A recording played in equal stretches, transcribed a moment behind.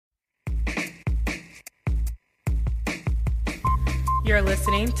You're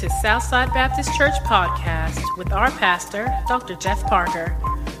listening to Southside Baptist Church Podcast with our pastor, Dr. Jeff Parker.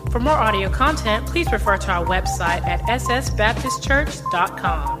 For more audio content, please refer to our website at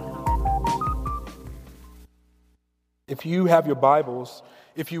ssbaptistchurch.com. If you have your Bibles,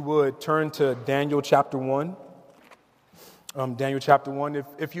 if you would, turn to Daniel chapter 1. Daniel chapter 1.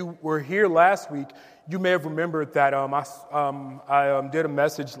 If you were here last week, you may have remembered that I did a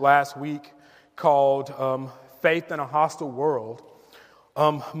message last week called Faith in a Hostile World.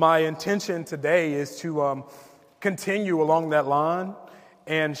 My intention today is to continue along that line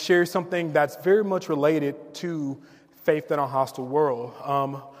and share something that's very much related to faith in a hostile world.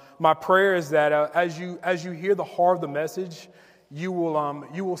 My prayer is that as you hear the heart of the message, you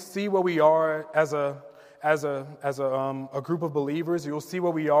will see where we are as a group of believers. You'll see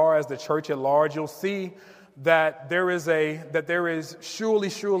where we are as the church at large. You'll see that there is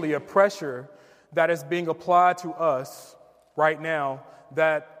surely a pressure that is being applied to us right now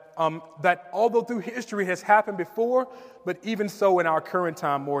that although through history has happened before, but even so in our current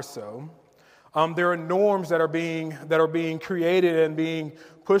time more so. There are norms that are being created and being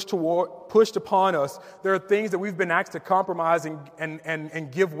pushed upon us. There are things that we've been asked to compromise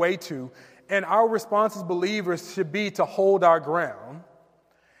and give way to. And our response as believers should be to hold our ground.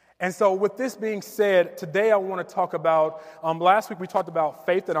 And so with this being said, today I want to talk about, last week we talked about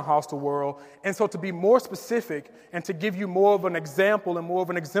faith in a hostile world. And so to be more specific and to give you more of an example and more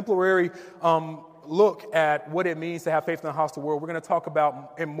of an exemplary look at what it means to have faith in a hostile world, we're going to talk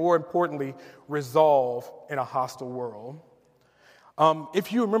about, and more importantly, resolve in a hostile world.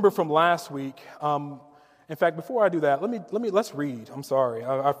 If you remember from last week, in fact, before I do that, let's read. I'm sorry.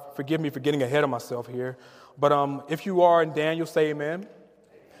 Forgive me for getting ahead of myself here. But if you are in Daniel, say amen.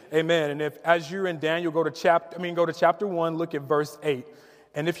 Amen. And if, as you're in Daniel, go to chapter 1, look at verse 8.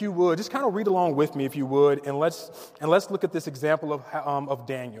 And if you would, just kind of read along with me, if you would, and let's look at this example of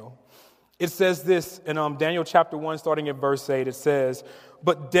Daniel. It says this in Daniel chapter 1, starting at verse 8. It says,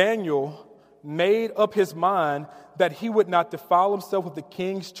 "But Daniel made up his mind that he would not defile himself with the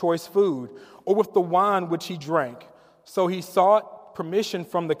king's choice food or with the wine which he drank. So he sought permission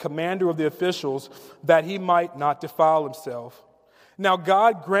from the commander of the officials that he might not defile himself. Now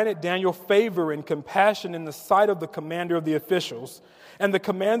God granted Daniel favor and compassion in the sight of the commander of the officials. And the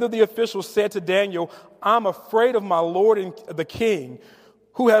commander of the officials said to Daniel, 'I'm afraid of my lord and the king,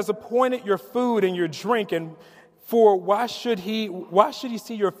 who has appointed your food and your drink, and for why should he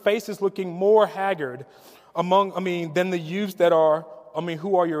see your faces looking more haggard than the youths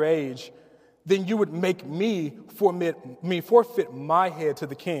who are your age? Then you would make me forfeit my head to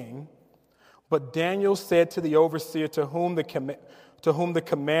the king.' But Daniel said to the overseer to whom the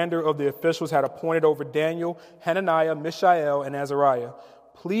commander of the officials had appointed over Daniel, Hananiah, Mishael, and Azariah,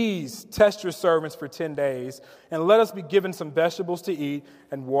 'Please test your servants for 10 days, and let us be given some vegetables to eat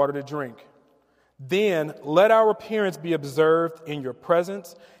and water to drink. Then let our appearance be observed in your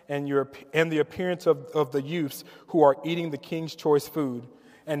presence and the appearance of the youths who are eating the king's choice food,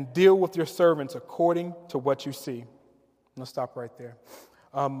 and deal with your servants according to what you see.'" Let's stop right there.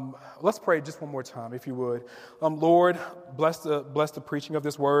 Let's pray just one more time, if you would. Lord, bless the preaching of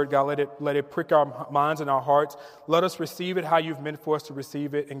this word. God, let it prick our minds and our hearts. Let us receive it how you've meant for us to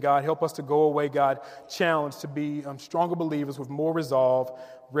receive it. And God, help us to go away, God, challenged to be stronger believers with more resolve,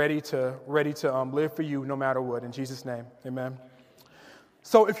 ready to live for you no matter what. In Jesus' name, amen.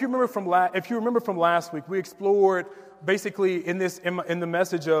 So if you remember from last week, we explored basically in the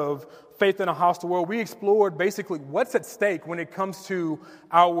message of faith in a hostile world, we explored basically what's at stake when it comes to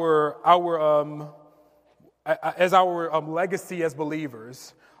our legacy as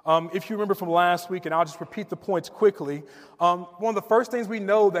believers. If you remember from last week, and I'll just repeat the points quickly, one of the first things we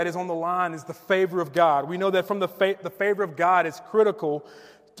know that is on the line is the favor of God. We know that from the favor of God is critical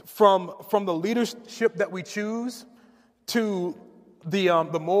from the leadership that we choose to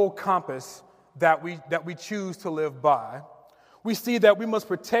the moral compass that we choose to live by. We see that we must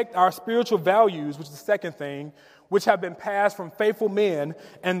protect our spiritual values, which is the second thing, which have been passed from faithful men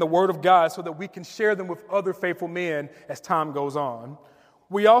and the Word of God, so that we can share them with other faithful men as time goes on.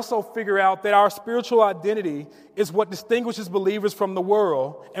 We also figure out that our spiritual identity is what distinguishes believers from the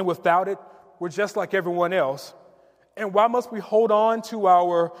world, and without it, we're just like everyone else. And why must we hold on to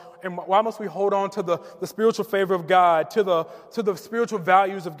the spiritual favor of God, to the spiritual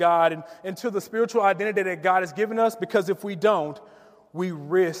values of God, and to the spiritual identity that God has given us? Because if we don't, we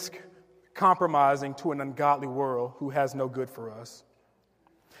risk compromising to an ungodly world who has no good for us.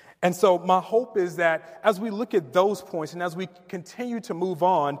 And so my hope is that as we look at those points and as we continue to move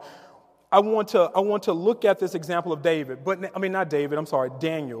on, I want to look at this example of Daniel.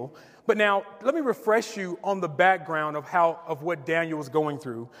 But now, let me refresh you on the background of what Daniel was going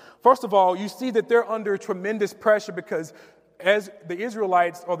through. First of all, you see that they're under tremendous pressure because as the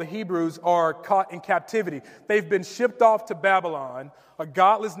Israelites or the Hebrews are caught in captivity, they've been shipped off to Babylon, a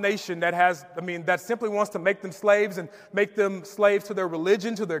godless nation that simply wants to make them slaves and make them slaves to their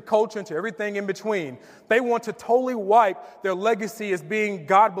religion, to their culture, and to everything in between. They want to totally wipe their legacy as being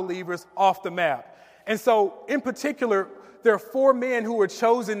God believers off the map. And so, in particular, there are 4 men who were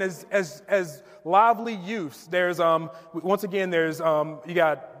chosen as lively youths. There's you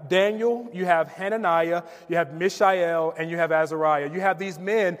got Daniel, you have Hananiah, you have Mishael, and you have Azariah. You have these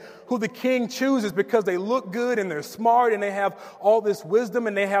men who the king chooses because they look good and they're smart and they have all this wisdom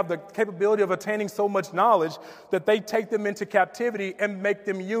and they have the capability of attaining so much knowledge that they take them into captivity and make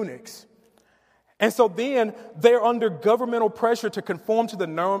them eunuchs. And so then they're under governmental pressure to conform to the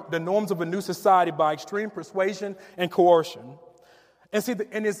norms of a new society by extreme persuasion and coercion. And see,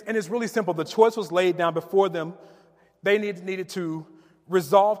 it's really simple. The choice was laid down before them. They needed to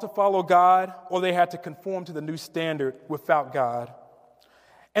resolve to follow God, or they had to conform to the new standard without God.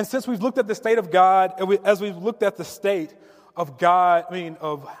 And since we've looked at the state of God, as we've looked at the state of God,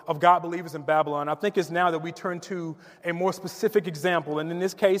 of God believers in Babylon, I think it's now that we turn to a more specific example. And in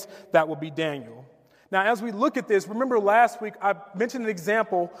this case, that will be Daniel. Now, as we look at this, remember last week I mentioned an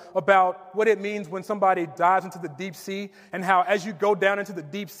example about what it means when somebody dives into the deep sea and how as you go down into the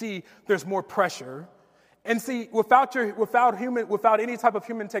deep sea, there's more pressure. And see, without any type of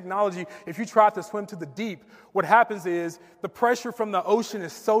human technology, if you try to swim to the deep, what happens is the pressure from the ocean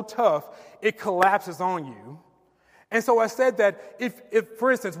is so tough, it collapses on you. And so I said that if for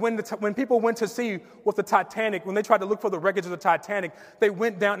instance, when people went to sea with the Titanic, when they tried to look for the wreckage of the Titanic, they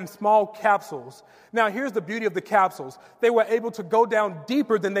went down in small capsules. Now, here's the beauty of the capsules. They were able to go down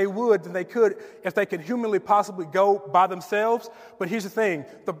deeper than they could if they could humanly possibly go by themselves. But here's the thing.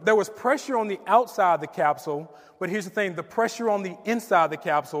 There was pressure on the outside of the capsule, but here's the thing. The pressure on the inside of the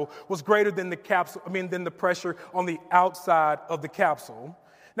capsule was greater than the pressure on the outside of the capsule.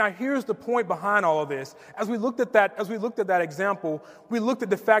 Now, here's the point behind all of this. As we looked at that example, we looked at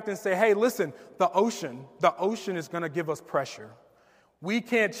the fact and say, hey, listen, the ocean is going to give us pressure. We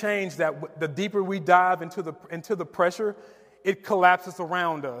can't change that. The deeper we dive into the pressure, it collapses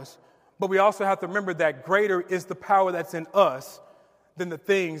around us. But we also have to remember that greater is the power that's in us than the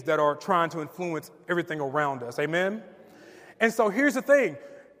things that are trying to influence everything around us. Amen? And so here's the thing.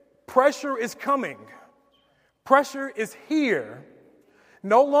 Pressure is coming. Pressure is here.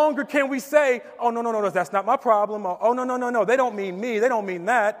 No longer can we say, oh, no, that's not my problem. Or, oh, no, they don't mean me. They don't mean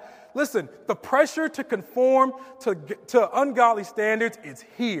that. Listen, the pressure to conform to ungodly standards is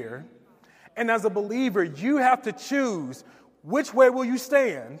here. And as a believer, you have to choose which way will you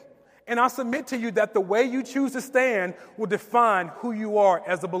stand. And I submit to you that the way you choose to stand will define who you are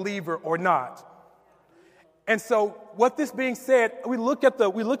as a believer or not. And so, what this being said, we look at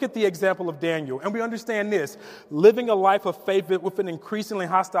the example of Daniel, and we understand this: living a life of faith with an increasingly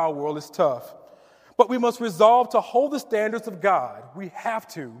hostile world is tough. But we must resolve to hold the standards of God. We have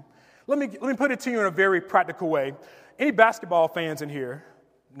to. Let me put it to you in a very practical way. Any basketball fans in here?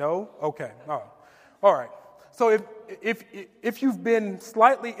 No? Okay. All right. So if you've been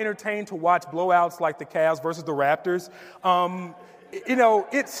slightly entertained to watch blowouts like the Cavs versus the Raptors,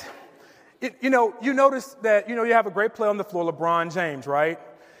 you notice that, you have a great player on the floor, LeBron James, right?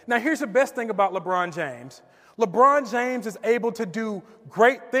 Now, here's the best thing about LeBron James. LeBron James is able to do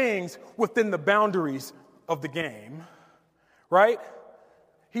great things within the boundaries of the game, right?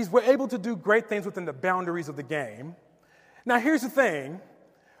 He's able to do great things within the boundaries of the game. Now, here's the thing.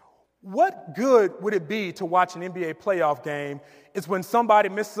 What good would it be to watch an NBA playoff game is when somebody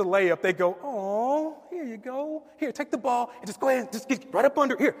misses a layup, they go, oh, here you go. Here, take the ball and just go ahead and just get right up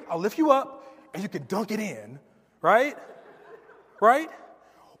under. Here, I'll lift you up and you can dunk it in, right? Right?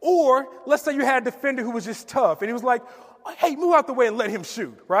 Or let's say you had a defender who was just tough and he was like, hey, move out the way and let him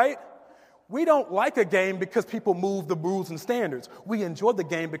shoot, right? We don't like a game because people move the rules and standards. We enjoy the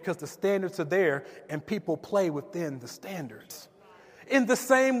game because the standards are there and people play within the standards. In the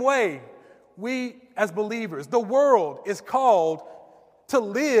same way, we as believers, the world is called to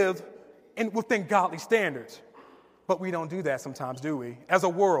live within godly standards. But we don't do that sometimes, do we? As a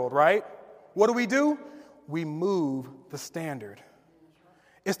world, right? What do? We move the standard.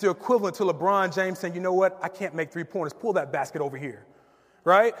 It's the equivalent to LeBron James saying, you know what? I can't make 3-pointers. Pull that basket over here,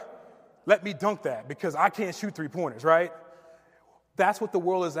 right? Let me dunk that because I can't shoot 3-pointers, right? That's what the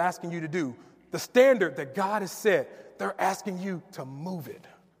world is asking you to do. The standard that God has set, they're asking you to move it,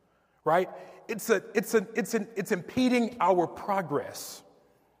 right? It's impeding our progress.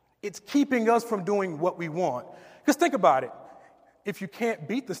 It's keeping us from doing what we want. Because think about it. If you can't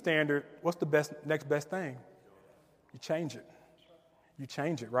beat the standard, what's the next best thing? You change it. You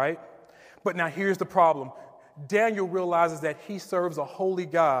change it, right? But now here's the problem. Daniel realizes that he serves a holy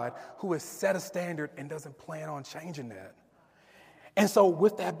God who has set a standard and doesn't plan on changing that. And so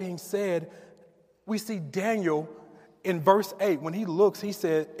with that being said, we see Daniel in verse 8, when he looks,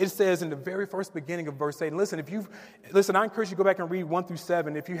 it says in the very first beginning of verse 8, and listen, I encourage you to go back and read 1 through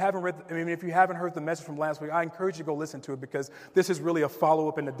 7. If you haven't heard the message from last week, I encourage you to go listen to it because this is really a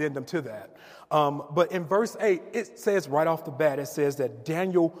follow-up and addendum to that. But in verse 8, it says right off the bat, it says that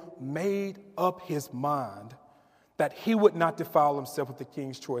Daniel made up his mind that he would not defile himself with the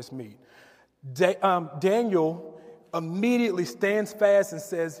king's choice meat. Daniel immediately stands fast and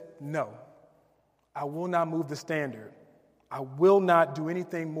says, no. I will not move the standard. I will not do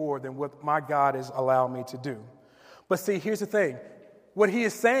anything more than what my God has allowed me to do. But see, here's the thing. What he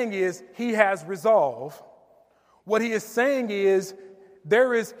is saying is he has resolve. What he is saying is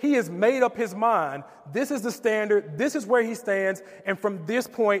he has made up his mind. This is the standard. This is where he stands. And from this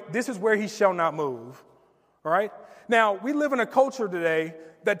point, this is where he shall not move. All right? Now, we live in a culture today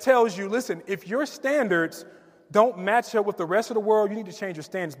that tells you, listen, if your standards don't match up with the rest of the world, you need to change your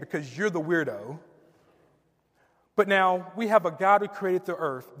standards because you're the weirdo. But now we have a God who created the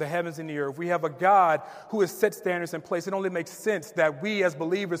earth, the heavens and the earth. We have a God who has set standards in place. It only makes sense that we as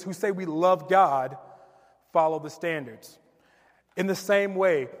believers who say we love God follow the standards. In the same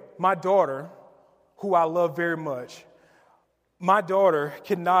way, my daughter, who I love very much, my daughter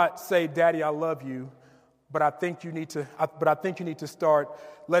cannot say, Daddy, I love you, but I think you need to start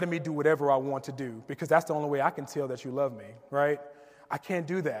letting me do whatever I want to do because that's the only way I can tell that you love me, right? I can't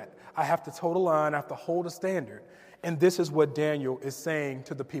do that. I have to toe the line. I have to hold a standard. And this is what Daniel is saying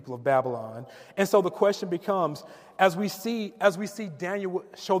to the people of Babylon. And so the question becomes, as we see Daniel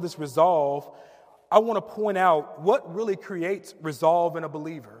show this resolve, I want to point out what really creates resolve in a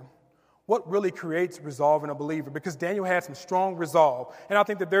believer. What really creates resolve in a believer? Because Daniel had some strong resolve. And I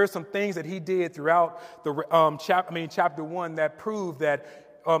think that there are some things that he did throughout the chapter 1 that prove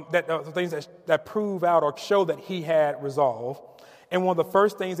that prove out or show that he had resolve. And one of the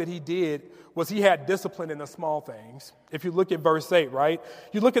first things that he did was he had discipline in the small things. If you look at verse 8, right?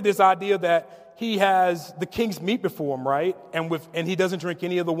 You look at this idea that he has the king's meat before him, right? And he doesn't drink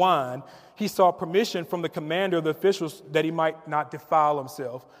any of the wine. He sought permission from the commander of the officials that he might not defile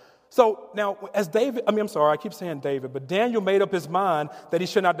himself. So now, I keep saying David, but Daniel made up his mind that he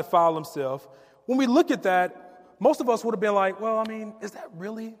should not defile himself. When we look at that, most of us would have been like, well, is that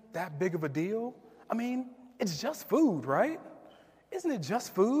really that big of a deal? It's just food, right? Isn't it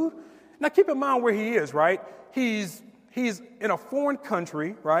just food? Now, keep in mind where he is, right? He's in a foreign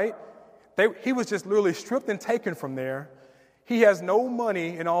country, right? He was just literally stripped and taken from there. He has no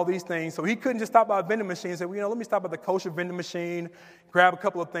money and all these things, so he couldn't just stop by a vending machine and say, let me stop at the kosher vending machine, grab a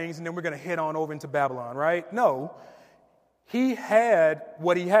couple of things, and then we're going to head on over into Babylon, right? No. He had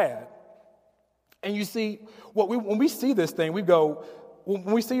what he had. And you see, when we see this thing, when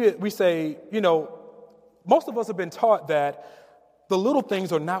we see it, we say, most of us have been taught that the little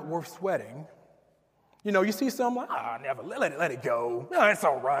things are not worth sweating. You see something like, never, let it go. No, it's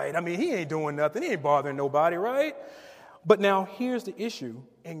all right. He ain't doing nothing. He ain't bothering nobody, right? But now here's the issue.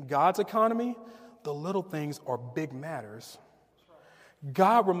 In God's economy, the little things are big matters.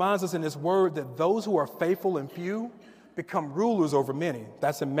 God reminds us in his word that those who are faithful and few become rulers over many.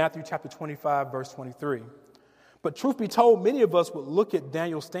 That's in Matthew chapter 25, verse 23. But truth be told, many of us would look at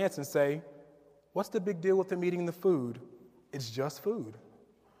Daniel's stance and say, what's the big deal with him eating the food? It's just food.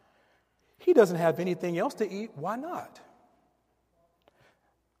 He doesn't have anything else to eat. Why not?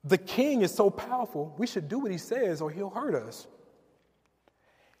 The king is so powerful, we should do what he says or he'll hurt us.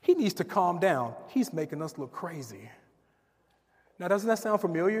 He needs to calm down. He's making us look crazy. Now, doesn't that sound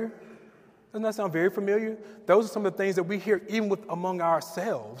familiar? Doesn't that sound very familiar? Those are some of the things that we hear even among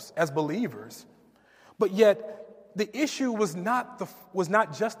ourselves as believers. But yet, the issue was not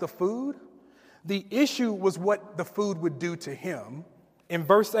just the food. The issue was what the food would do to him. In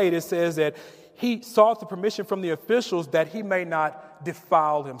verse 8, it says that he sought the permission from the officials that he may not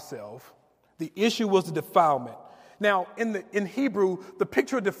defile himself. The issue was the defilement. Now, in Hebrew, the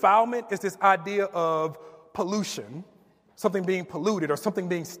picture of defilement is this idea of pollution, something being polluted or something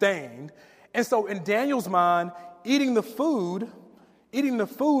being stained. And so in Daniel's mind, eating the food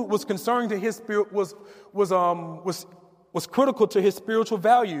was concerning to his spirit, was critical to his spiritual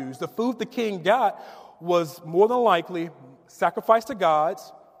values. The food the king got was more than likely sacrificed to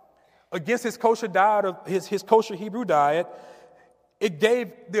gods against his kosher diet, or his kosher Hebrew diet. It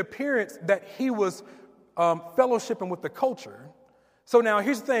gave the appearance that he was fellowshipping with the culture. So now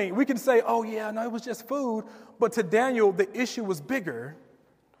here's the thing. We can say, oh, yeah, no, it was just food. But to Daniel, the issue was bigger.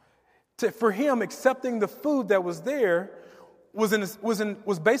 For him, accepting the food that was there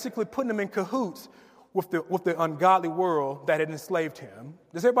was basically putting him in cahoots with the ungodly world that had enslaved him.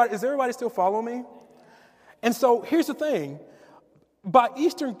 Is everybody still follow me? And so here's the thing. By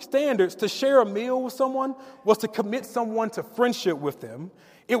Eastern standards, to share a meal with someone was to commit someone to friendship with them.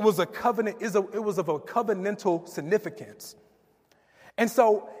 It was a covenant. It was of a covenantal significance. And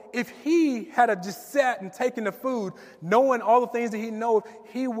so if he had just sat and taken the food, knowing all the things that he knows,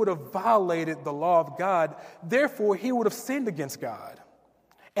 he would have violated the law of God. Therefore, he would have sinned against God.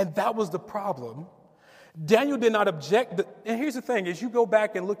 And that was the problem. Daniel did not object. And here's the thing. As you go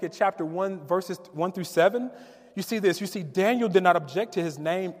back and look at chapter 1, verses 1 through 7, you see this. You see Daniel did not object to his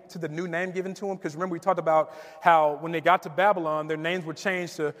name, to the new name given to him. Because remember, we talked about how when they got to Babylon, their names were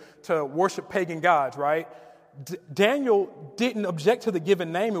changed to worship pagan gods, right? Daniel didn't object to the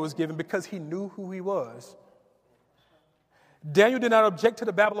given name it was given because he knew who he was. Daniel did not object to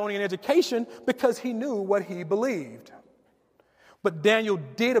the Babylonian education because he knew what he believed. But Daniel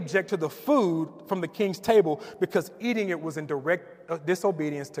did object to the food from the king's table because eating it was in direct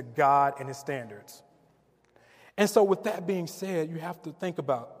disobedience to God and his standards. And so with that being said, you have to think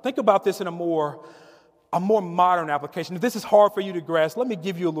about this in a more modern application. If this is hard for you to grasp, let me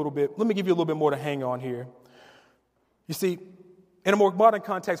give you a little bit more to hang on here. You see, in a more modern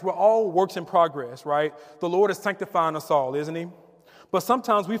context, we're all works in progress, right? The Lord is sanctifying us all, isn't he? But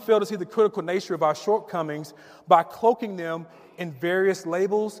sometimes we fail to see the critical nature of our shortcomings by cloaking them in various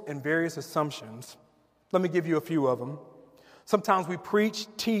labels and various assumptions. Let me give you a few of them. Sometimes we preach,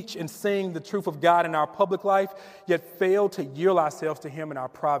 teach, and sing the truth of God in our public life, yet fail to yield ourselves to him in our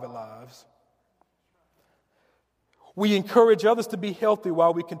private lives. We encourage others to be healthy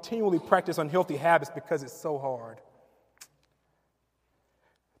while we continually practice unhealthy habits because it's so hard.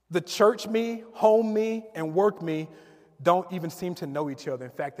 The church me, home me, and work me don't even seem to know each other.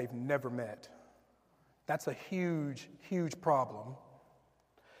 In fact, they've never met. That's a huge, huge problem.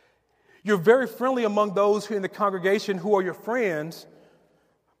 You're very friendly among those who in the congregation who are your friends,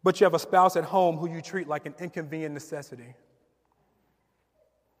 but you have a spouse at home who you treat like an inconvenient necessity.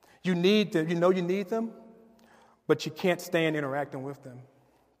 You need them, you know you need them, but you can't stand interacting with them.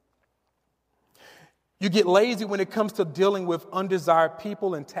 You get lazy when it comes to dealing with undesired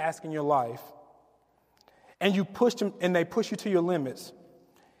people and tasks in your life. And you push them, and they push you to your limits.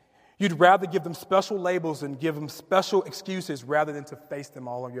 You'd rather give them special labels and give them special excuses rather than to face them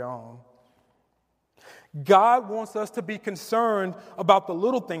all on your own. God wants us to be concerned about the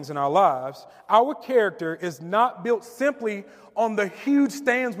little things in our lives. Our character is not built simply on the huge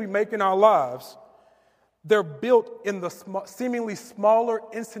stands we make in our lives. They're built in the seemingly smaller,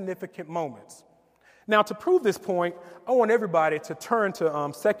 insignificant moments. Now, to prove this point, I want everybody to turn to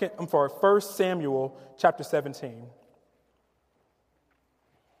 1 Samuel chapter 17.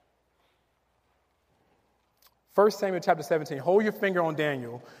 1 Samuel chapter 17. Hold your finger on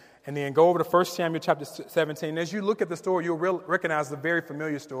Daniel, and then go over to 1 Samuel chapter 17. As you look at the story, you'll recognize the very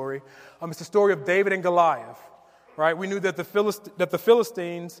familiar story. It's the story of David and Goliath. Right? We knew that the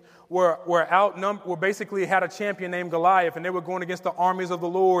Philistines were outnumbered, were basically had a champion named Goliath, and they were going against the armies of the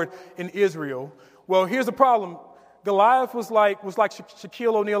Lord in Israel. Well, here's the problem. Goliath was like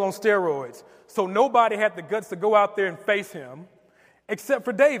Shaquille O'Neal on steroids. So nobody had the guts to go out there and face him except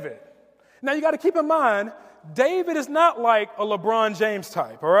for David. Now, you got to keep in mind, David is not like a LeBron James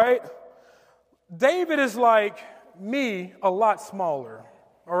type, all right? David is like me, a lot smaller,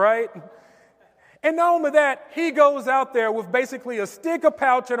 all right? And not only that, he goes out there with basically a stick, a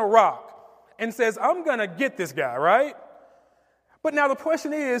pouch, and a rock and says, I'm going to get this guy, right? But now the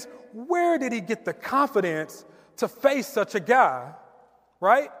question is, where did he get the confidence to face such a guy,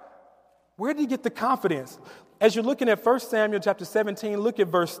 right? Where did he get the confidence? As you're looking at 1 Samuel chapter 17, look at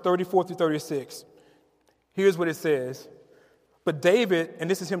verse 34 through 36. Here's what it says. But David, and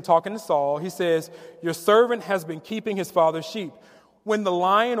this is him talking to Saul, he says, your servant has been keeping his father's sheep. When the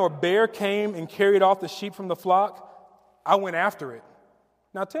lion or bear came and carried off the sheep from the flock, I went after it.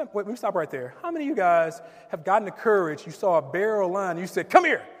 Now, Tim, wait, let me stop right there. How many of you guys have gotten the courage, you saw a bear or a lion, and you said, come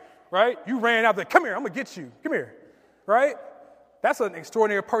here, right? You ran out there, come here, I'm going to get you, come here, right? That's an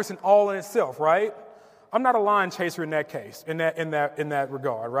extraordinary person all in itself, right? I'm not a lion chaser in that case, in that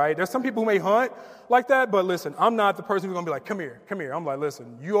regard, right? There's some people who may hunt like that, but listen, I'm not the person who's going to be like, come here. I'm like,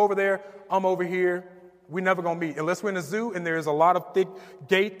 listen, you over there, I'm over here. We're never going to meet unless we're in a zoo and there's a lot of thick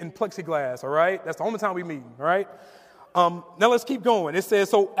gate and plexiglass, all right? That's the only time we meet, all right? Now let's keep going. It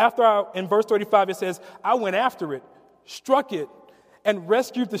says, in verse 35, it says, I went after it, struck it, and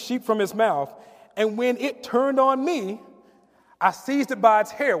rescued the sheep from its mouth. And when it turned on me, I seized it by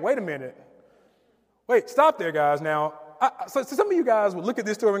its hair. Wait a minute. Wait, stop there, guys. Now, so some of you guys would look at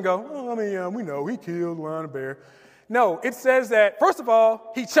this story and go, oh, I mean, we know he killed the lion and bear. No, it says that, first of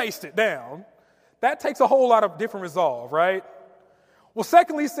all, he chased it down. That takes a whole lot of different resolve, right? Well,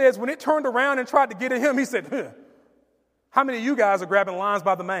 secondly, it says when it turned around and tried to get at him, he said, how many of you guys are grabbing lions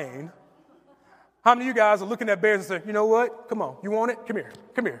by the mane? How many of you guys are looking at bears and saying, you know what? Come on, you want it? Come here.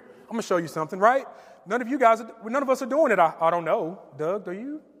 I'm going to show you something, right? None of us are doing it. I don't know. Doug, do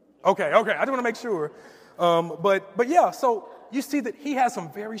you? Okay. I just want to make sure. But yeah, so you see that he has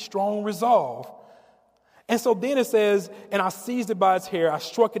some very strong resolve. And so then it says, and I seized it by its hair, I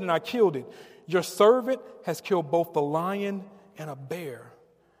struck it and I killed it. Your servant has killed both the lion and a bear.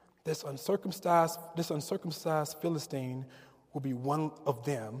 This uncircumcised Philistine will be one of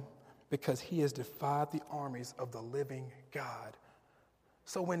them because he has defied the armies of the living God.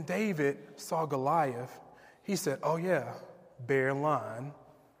 So when David saw Goliath, he said, oh yeah, bear and lion.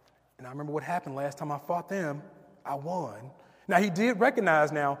 And I remember what happened last time I fought them, I won. Now he did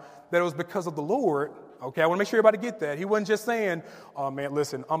recognize now that it was because of the Lord. Okay, I want to make sure everybody get that. He wasn't just saying, oh, man,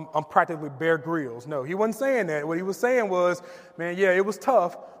 listen, I'm practically Bear Grylls. No, he wasn't saying that. What he was saying was, man, yeah, it was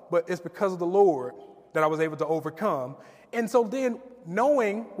tough, but it's because of the Lord that I was able to overcome. And so then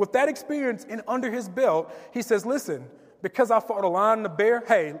knowing with that experience and under his belt, he says, listen, because I fought a lion and a bear,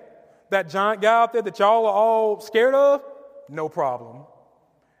 hey, that giant guy out there that y'all are all scared of, no problem.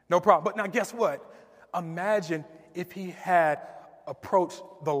 No problem. But now guess what? Imagine if he had approached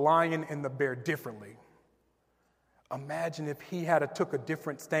the lion and the bear differently. Imagine if he had took a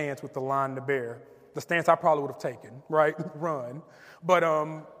different stance with the lion and the bear. The stance I probably would have taken, right? Run. But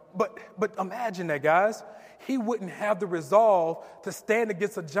imagine that, guys. He wouldn't have the resolve to stand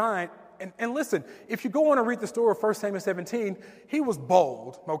against a giant. And listen, if you go on and read the story of 1 Samuel 17, he was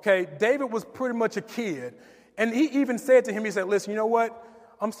bold, okay? David was pretty much a kid. And he even said to him, he said, listen, you know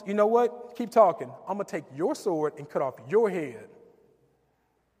what? Keep talking. I'm going to take your sword and cut off your head.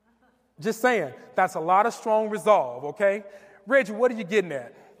 Just saying, that's a lot of strong resolve, okay? Reggie, what are you getting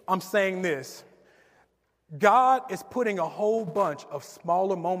at? I'm saying this. God is putting a whole bunch of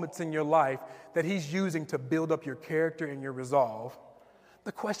smaller moments in your life that he's using to build up your character and your resolve.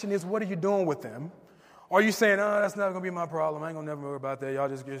 The question is, what are you doing with them? Are you saying, oh, that's not going to be my problem. I ain't going to never worry about that. Y'all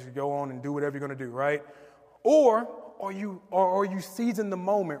just go on and do whatever you're going to do, right? Or are you seizing the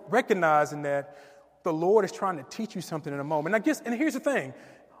moment, recognizing that the Lord is trying to teach you something in a moment? And here's the thing.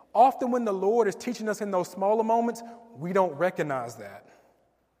 Often when the Lord is teaching us in those smaller moments, we don't recognize that.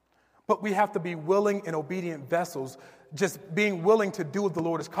 But we have to be willing and obedient vessels, just being willing to do what the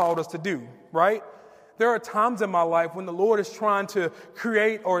Lord has called us to do, right? There are times in my life when the Lord is trying to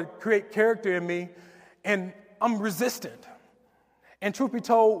create character in me, and I'm resistant. And truth be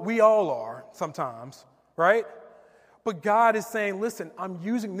told, we all are sometimes, right? But God is saying, listen, I'm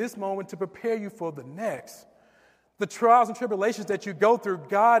using this moment to prepare you for the next. The trials and tribulations that you go through,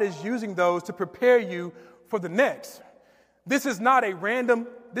 God is using those to prepare you for the next. This is not a random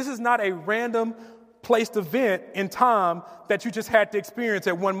placed event in time that you just had to experience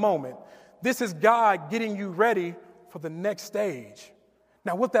at one moment. This is God getting you ready for the next stage.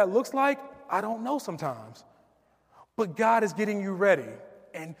 Now, what that looks like, I don't know sometimes. But God is getting you ready.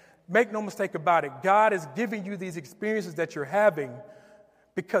 And make no mistake about it, God is giving you these experiences that you're having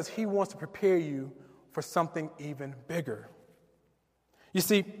because he wants to prepare you for something even bigger. You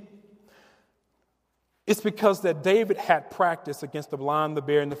see, it's because that David had practice against the lion, the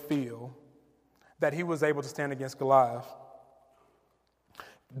bear, and the field that he was able to stand against Goliath.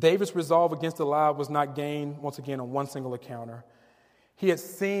 David's resolve against Goliath was not gained, once again, on one single encounter. He had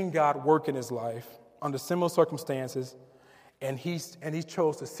seen God work in his life under similar circumstances, and he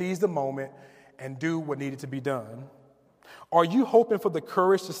chose to seize the moment and do what needed to be done. Are you hoping for the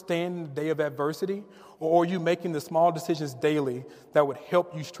courage to stand in the day of adversity, or are you making the small decisions daily that would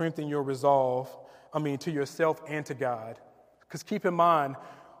help you strengthen your resolve, to yourself and to God? Because keep in mind,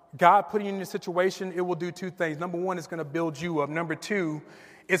 God putting you in a situation, it will do two things. Number one, it's going to build you up. Number two,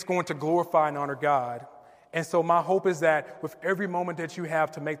 it's going to glorify and honor God. And so my hope is that with every moment that you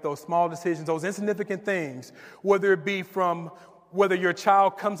have to make those small decisions, those insignificant things, whether it be from whether your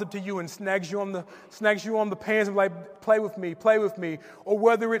child comes up to you and snags you on the pants and like, play with me, or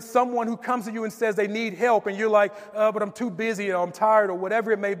whether it's someone who comes to you and says they need help and you're like, but I'm too busy or I'm tired or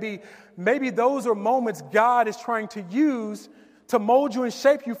whatever it may be. Maybe those are moments God is trying to use to mold you and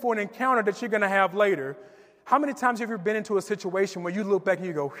shape you for an encounter that you're going to have later. How many times have you ever been into a situation where you look back and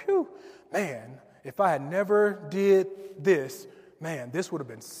you go, whew, man, if I had never did this, man, this would have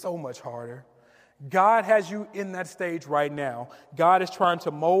been so much harder. God has you in that stage right now. God is trying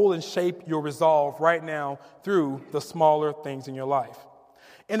to mold and shape your resolve right now through the smaller things in your life.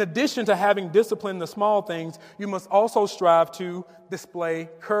 In addition to having discipline in the small things, you must also strive to display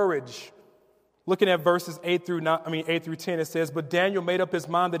courage. Looking at verses 8 through 10, it says, "But Daniel made up his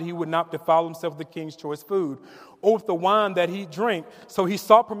mind that he would not defile himself with the king's choice food, or with the wine that he drank. So he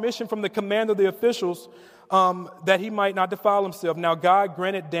sought permission from the commander of the officials that he might not defile himself. Now God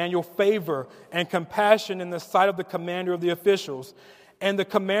granted Daniel favor and compassion in the sight of the commander of the officials. And the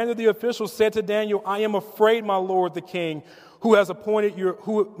commander of the officials said to Daniel, 'I am afraid, my lord the king, who has appointed your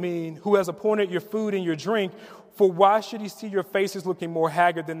food and your drink. For why should he see your faces looking more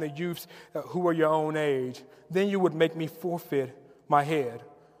haggard than the youths who are your own age? Then you would make me forfeit my head.'"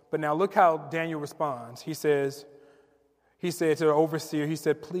 But now look how Daniel responds. He said to the overseer, he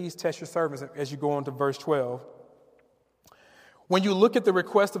said, "Please test your servants," as you go on to verse 12. When you look at the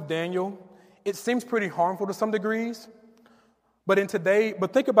request of Daniel, it seems pretty harmful to some degrees. But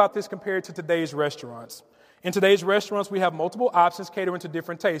think about this compared to today's restaurants. In today's restaurants, we have multiple options catering to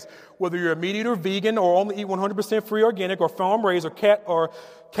different tastes. Whether you're a meat eater, vegan, or only eat 100% free organic, or farm raised, or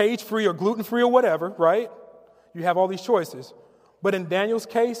cage free, or gluten free, or whatever, right? You have all these choices. But in Daniel's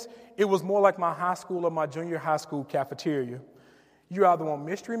case, it was more like my high school or my junior high school cafeteria. You either want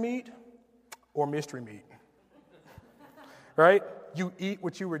mystery meat or mystery meat, right? You eat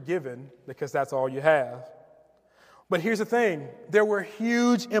what you were given because that's all you have. But here's the thing. There were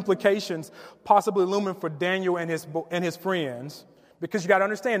huge implications possibly looming for Daniel and his friends, because you got to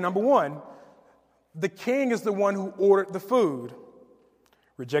understand, number one, the king is the one who ordered the food.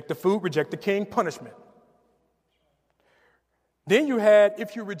 Reject the food, reject the king, punishment. Then you had,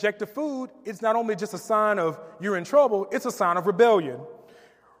 if you reject the food, it's not only just a sign of you're in trouble, it's a sign of rebellion.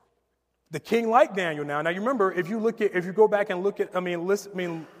 The king liked Daniel now. Now you remember, if you go back and look at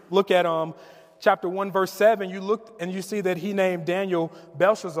chapter 1, verse 7, you look and you see that he named Daniel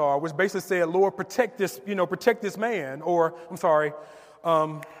Belshazzar, which basically said, "Lord, protect this man." Or,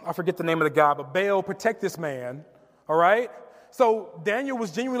 I forget the name of the guy, but Baal, protect this man. All right? So Daniel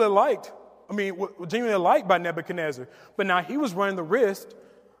was genuinely liked by Nebuchadnezzar. But now he was running the risk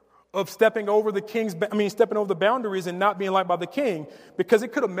of stepping over the boundaries and not being liked by the king, because it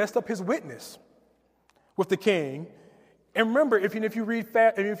could have messed up his witness with the king. And remember, if you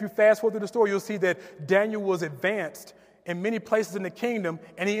fast forward through the story, you'll see that Daniel was advanced in many places in the kingdom,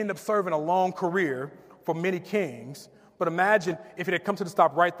 and he ended up serving a long career for many kings. But imagine if it had come to the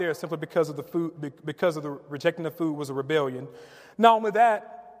stop right there simply because of the food, because of the rejecting the food was a rebellion. Not only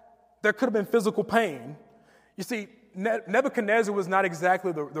that, there could have been physical pain. You see, Nebuchadnezzar was not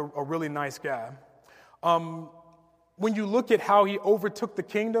exactly a really nice guy. When you look at how he overtook the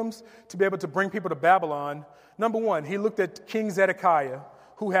kingdoms to be able to bring people to Babylon, number one, he looked at King Zedekiah,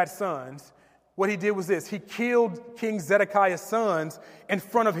 who had sons. What he did was this. He killed King Zedekiah's sons in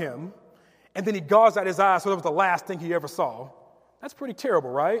front of him, and then he gouged out his eyes so that was the last thing he ever saw. That's pretty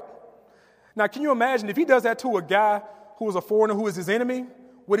terrible, right? Now, can you imagine if he does that to a guy who was a foreigner, who was his enemy,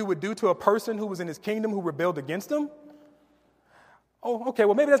 what he would do to a person who was in his kingdom who rebelled against him? Oh, okay,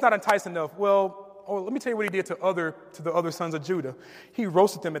 well, maybe that's not enticing enough. Well, let me tell you what he did to the other sons of Judah. He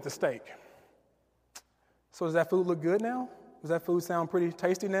roasted them at the stake. So does that food look good now? Does that food sound pretty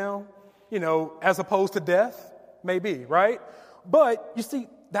tasty now? As opposed to death? Maybe, right? But you see,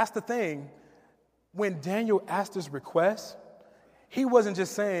 that's the thing. When Daniel asked his request, he wasn't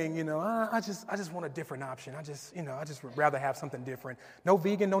just saying, I just want a different option. I just would rather have something different. No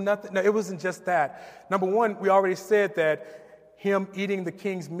vegan, no nothing. No, it wasn't just that. Number one, we already said that him eating the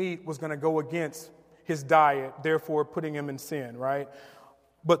king's meat was going to go against his diet, therefore putting him in sin, right?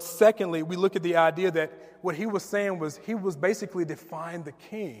 But secondly, we look at the idea that what he was saying was he was basically defying the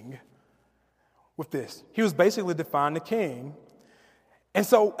king with this. He was basically defying the king. And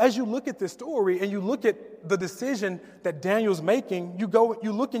so as you look at this story and you look at the decision that Daniel's making, you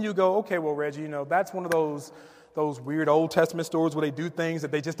look and you go, okay, well, Reggie, that's one of those weird Old Testament stories where they do things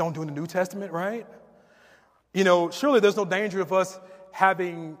that they just don't do in the New Testament, right? Surely there's no danger of us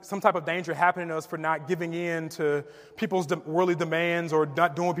having some type of danger happening to us for not giving in to people's worldly demands or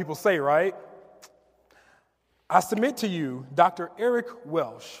not doing what people say, right? I submit to you, Dr. Eric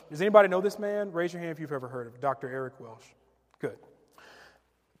Welsh. Does anybody know this man? Raise your hand if you've ever heard of Dr. Eric Welsh. Good.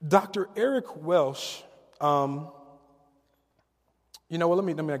 Dr. Eric Welsh, let me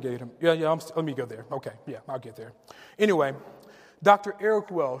get him. Let me go there. Okay, yeah, I'll get there. Anyway, Dr. Eric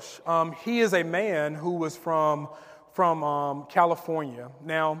Welsh, he is a man who was from California.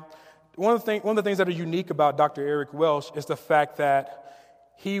 Now, one of the things that are unique about Dr. Eric Welsh is the fact that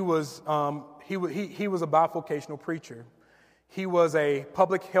he was a bivocational preacher. He was a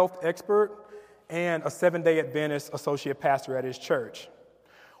public health expert, and a Seventh-day Adventist associate pastor at his church.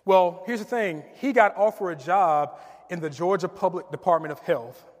 Well, here's the thing. He got offered a job in the Georgia Public Department of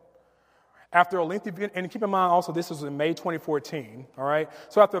Health. After a lengthy, and keep in mind also this was in May 2014, all right?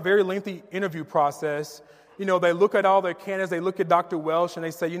 So after a very lengthy interview process, they look at all their candidates, they look at Dr. Welch, and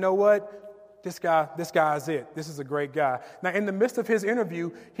they say, you know what? This guy is it. This is a great guy. Now, in the midst of his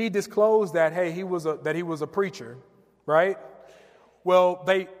interview, he disclosed that, hey, he was a preacher, right? Well,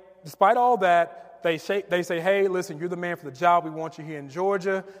 despite all that, they say, hey, listen, you're the man for the job. We want you here in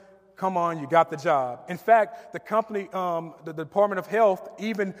Georgia. Come on, you got the job. In fact, the company, the Department of Health,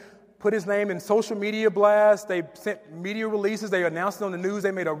 even put his name in social media blasts. They sent media releases. They announced it on the news.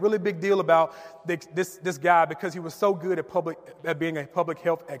 They made a really big deal about this guy because he was so good at being a public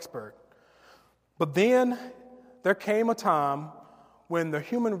health expert. But then there came a time when the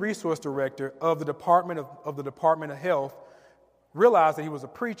human resource director of the Department of Health realized that he was a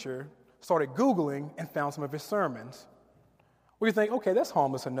preacher, started Googling, and found some of his sermons. Well, you think, okay, that's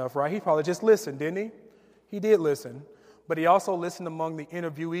harmless enough, right? He probably just listened, didn't he? He did listen. But he also listened among the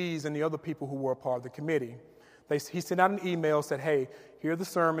interviewees and the other people who were a part of the committee. He sent out an email, said, hey, here are the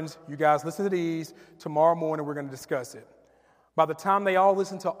sermons. You guys listen to these. Tomorrow morning, we're going to discuss it. By the time they all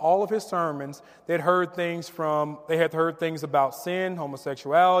listened to all of his sermons, they had heard things about sin,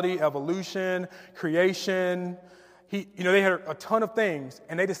 homosexuality, evolution, creation. They had a ton of things,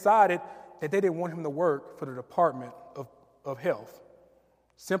 and they decided that they didn't want him to work for the Department of Health,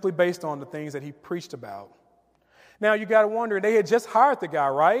 simply based on the things that he preached about. Now, you got to wonder, they had just hired the guy,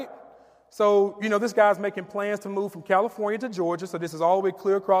 right? So, this guy's making plans to move from California to Georgia, so this is all the way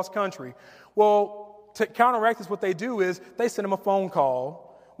clear across country. Well, to counteract this, what they do is they send him a phone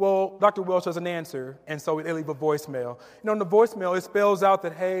call. Well, Dr. Welch doesn't answer, and so they leave a voicemail. In the voicemail, it spells out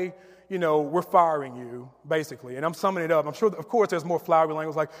that, hey, we're firing you, basically. And I'm summing it up. I'm sure, of course, there's more flowery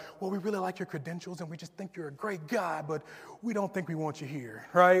language like, well, we really like your credentials, and we just think you're a great guy, but we don't think we want you here,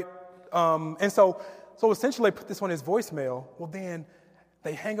 right? So essentially, they put this on his voicemail. Well, then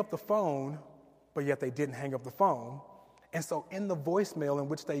they hang up the phone, but yet they didn't hang up the phone. And so in the voicemail in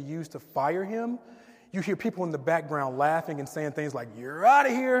which they used to fire him, you hear people in the background laughing and saying things like, you're out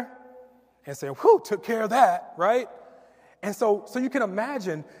of here, and saying, whew, took care of that, right? And so you can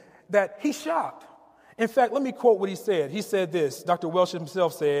imagine that he's shocked. In fact, let me quote what he said. He said this. Dr. Welch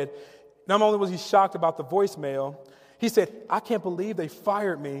himself said, not only was he shocked about the voicemail, he said, I can't believe they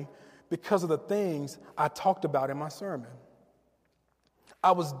fired me because of the things I talked about in my sermon.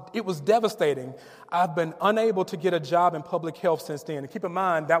 It was devastating. I've been unable to get a job in public health since then. And keep in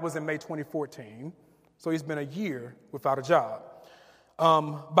mind, that was in May 2014. So he's been a year without a job.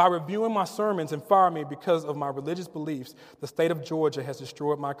 By reviewing my sermons and firing me because of my religious beliefs, the state of Georgia has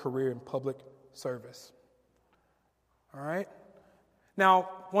destroyed my career in public service. All right? Now,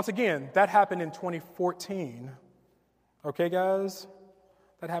 once again, that happened in 2014. Okay, guys?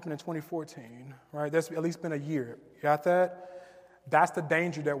 That happened in 2014, right? That's at least been a year. You got that? That's the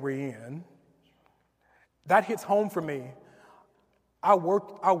danger that we're in. That hits home for me. I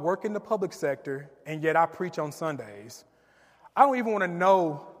work in the public sector, and yet I preach on Sundays. I don't even want to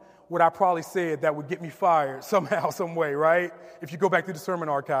know what I probably said that would get me fired somehow, some way, right? If you go back through the sermon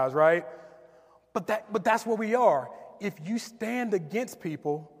archives, right? But that's where we are. If you stand against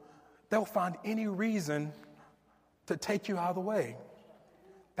people, they'll find any reason to take you out of the way.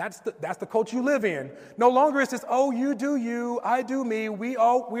 That's the culture you live in. No longer is this, oh, you do you, I do me, we're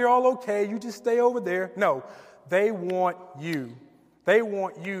all okay, you just stay over there. No, they want you. They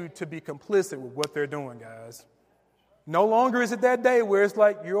want you to be complicit with what they're doing, guys. No longer is it that day where it's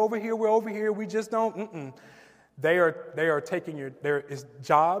like, you're over here, we're over here, we just don't, They are taking there is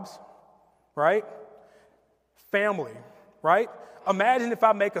jobs, right? Family, right? Imagine if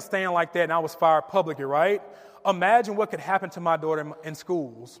I make a stand like that and I was fired publicly, right? Imagine what could happen to my daughter in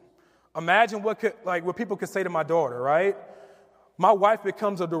schools. Imagine what people could say to my daughter, right? My wife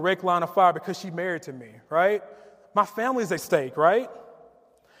becomes a direct line of fire because she's married to me, right? My family's at stake, right?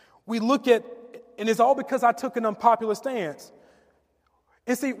 We look at, and it's all because I took an unpopular stance.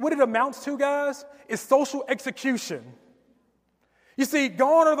 And see, what it amounts to, guys, is social execution. You see,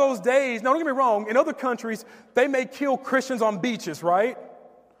 gone are those days. Now, don't get me wrong. In other countries, they may kill Christians on beaches, right?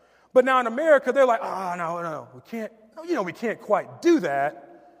 But now in America, they're like, no, we can't. We can't quite do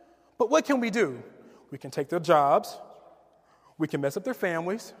that. But what can we do? We can take their jobs. We can mess up their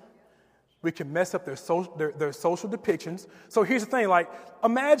families. We can mess up their social depictions. So here's the thing,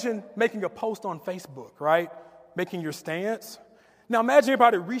 imagine making a post on Facebook, right? Making your stance. Now imagine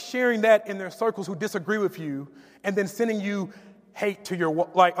everybody resharing that in their circles who disagree with you and then sending you hate to your,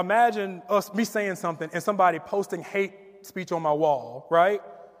 imagine me saying something and somebody posting hate speech on my wall, right?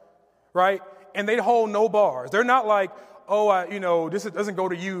 Right? And they hold no bars. They're not like, oh, this doesn't go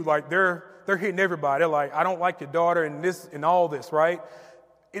to you. Like they're hitting everybody. They're like, I don't like your daughter and this and all this, right?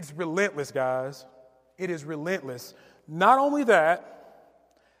 It's relentless, guys. It is relentless. Not only that,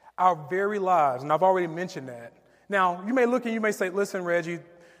 our very lives, and I've already mentioned that. Now, you may look and you may say, listen, Reggie,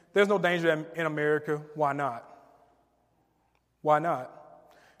 there's no danger in America. Why not? Why not?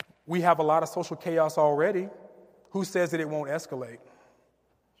 We have a lot of social chaos already. Who says that it won't escalate?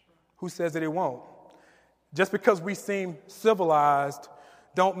 Who says that it won't? Just because we seem civilized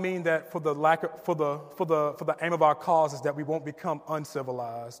don't mean that for the aim of our cause is that we won't become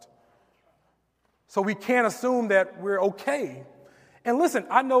uncivilized. So we can't assume that we're okay. And listen,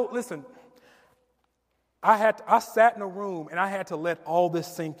 I sat in a room and I had to let all this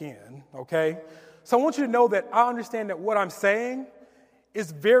sink in, okay? So I want you to know that I understand that what I'm saying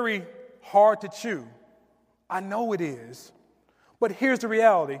is very hard to chew. I know it is. But here's the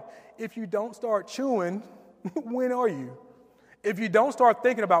reality. If you don't start chewing, when are you? If you don't start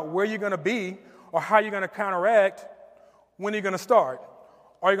thinking about where you're going to be or how you're going to counteract, when are you going to start?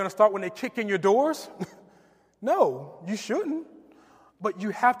 Are you going to start when they kick in your doors? No, you shouldn't. But you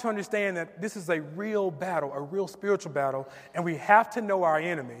have to understand that this is a real battle, a real spiritual battle, and we have to know our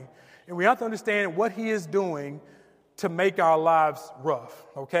enemy. And we have to understand what he is doing to make our lives rough,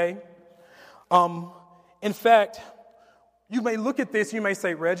 okay? In fact, you may look at this, you may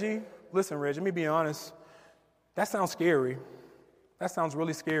say, Reggie, let me be honest. That sounds scary. That sounds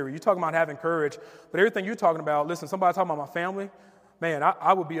really scary. You're talking about having courage, but everything you're talking about, listen, somebody talking about my family, man,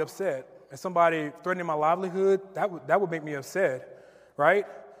 I would be upset. And somebody threatening my livelihood, that would make me upset, right?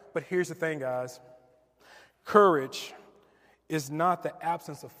 But here's the thing, guys. Courage is not the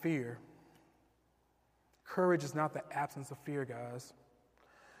absence of fear. Courage is not the absence of fear, guys.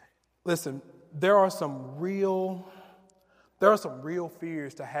 Listen, there are some real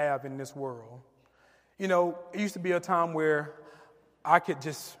fears to have in this world. You know, it used to be a time where I could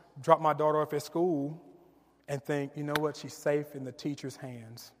just drop my daughter off at school and think, you know what, she's safe in the teacher's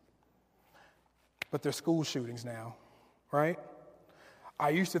hands. But there's school shootings now, right? I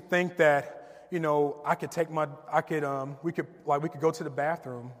used to think that, you know, we could go to the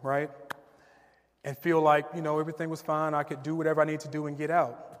bathroom, right? And feel like, you know, everything was fine. I could do whatever I need to do and get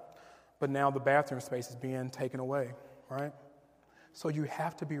out. But now the bathroom space is being taken away, right? So you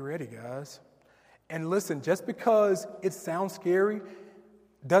have to be ready, guys. And listen, just because it sounds scary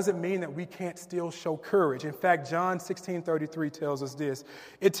doesn't mean that we can't still show courage. In fact, John 16:33 tells us this.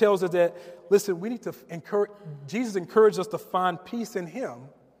 It tells us that, listen, we need to Jesus encouraged us to find peace in him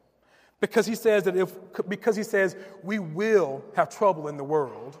because he says we will have trouble in the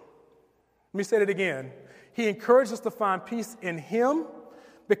world. Let me say that again. He encouraged us to find peace in him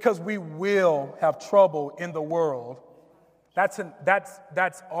because we will have trouble in the world. That's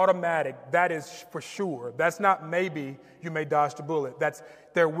automatic. That is for sure. That's not maybe you may dodge the bullet. That's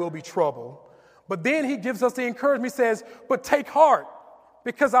there will be trouble. But then he gives us the encouragement. He says, but take heart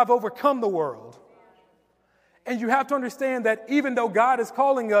because I've overcome the world. And you have to understand that even though God is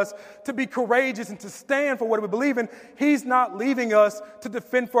calling us to be courageous and to stand for what we believe in, he's not leaving us to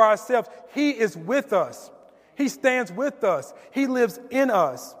defend for ourselves. He is with us. He stands with us. He lives in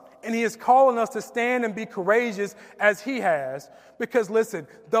us. And he is calling us to stand and be courageous as he has. Because listen,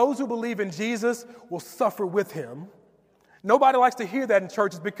 those who believe in Jesus will suffer with him. Nobody likes to hear that in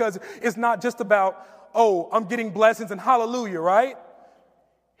churches because it's not just about, oh, I'm getting blessings and hallelujah, right?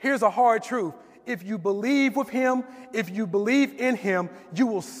 Here's a hard truth. If you believe with him, if you believe in him, you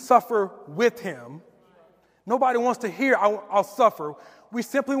will suffer with him. Nobody wants to hear, I'll suffer. We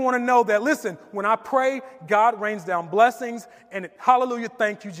simply want to know that, listen, when I pray, God rains down blessings, and hallelujah,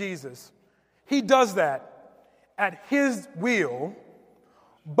 thank you, Jesus. He does that at his will,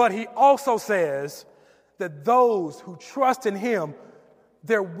 but he also says that those who trust in him,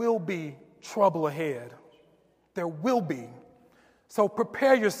 there will be trouble ahead. There will be. So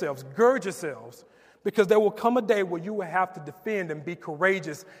prepare yourselves, gird yourselves, because there will come a day where you will have to defend and be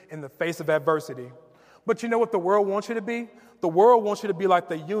courageous in the face of adversity. But you know what the world wants you to be? The world wants you to be like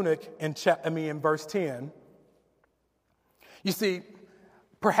the eunuch in verse 10. You see,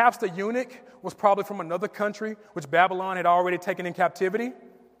 perhaps the eunuch was probably from another country, which Babylon had already taken in captivity,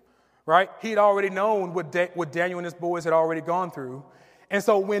 right? He had already known what Daniel and his boys had already gone through. And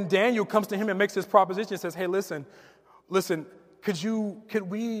so when Daniel comes to him and makes this proposition and says, hey, listen, could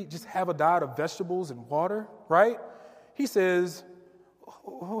we just have a diet of vegetables and water, right? He says,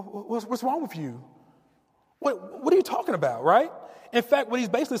 what's wrong with you? What are you talking about, right? In fact, what he's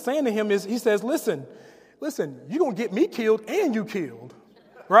basically saying to him is, he says, listen, you're going to get me killed and you killed,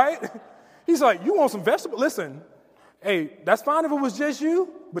 right? He's like, you want some vegetables? Listen, Hey, that's fine if it was just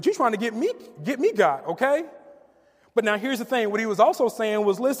you, but you're trying to get me got, okay? But now here's the thing. What he was also saying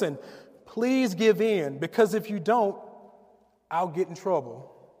was, listen, please give in, because if you don't, I'll get in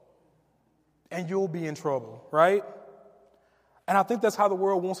trouble. And you'll be in trouble, right? And I think that's how the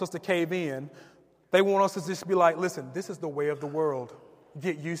world wants us to cave in. They want us to just be like, listen, this is the way of the world.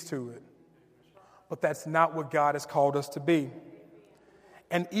 Get used to it. But that's not what God has called us to be.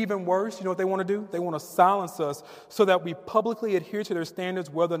 And even worse, you know what they want to do? They want to silence us so that we publicly adhere to their standards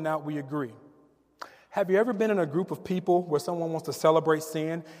whether or not we agree. Have you ever been in a group of people where someone wants to celebrate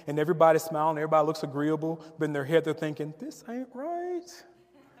sin and everybody's smiling, everybody looks agreeable, but in their head they're thinking, this ain't right?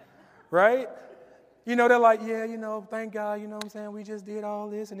 Right? You know, they're like, yeah, you know, thank God, you know what I'm saying? We just did all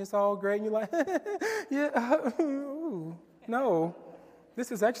this and it's all great. And you're like, yeah, no,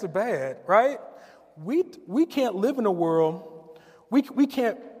 this is actually bad, right? We can't live in a world, we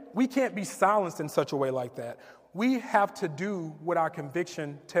can't be silenced in such a way like that. We have to do what our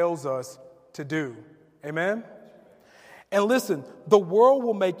conviction tells us to do. Amen? And listen, the world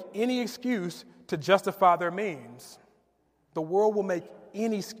will make any excuse to justify their means. The world will make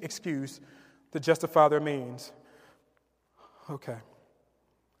any excuse to justify their means. Okay.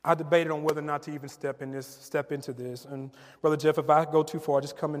 I debated on whether or not to even step into this. And Brother Jeff, if I go too far,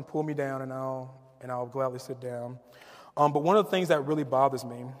 just come and pull me down and I'll gladly sit down. But one of the things that really bothers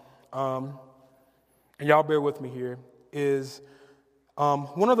me, and y'all bear with me here, is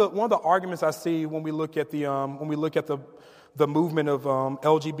one of the arguments I see when we look at the movement of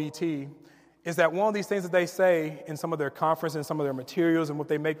LGBT is that one of these things that they say in some of their conference and some of their materials and what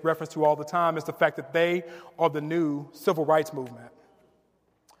they make reference to all the time is the fact that they are the new civil rights movement.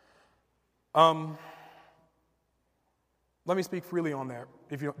 Let me speak freely on that.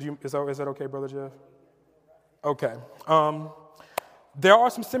 Is that okay, Brother Jeff? Okay. There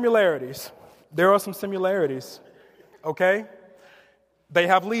are some similarities. Okay? They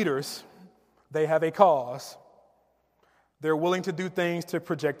have leaders. They have a cause. They're willing to do things to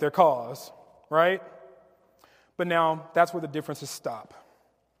project their cause, right? But now, that's where the differences stop.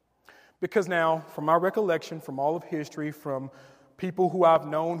 Because now, from my recollection, from all of history, from people who I've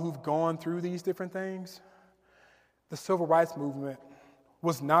known who've gone through these different things, the civil rights movement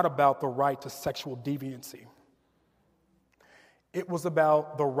was not about the right to sexual deviancy. It was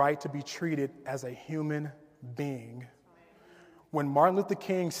about the right to be treated as a human being. When Martin Luther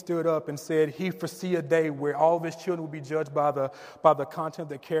King stood up and said he foresee a day where all of his children would be judged by the content of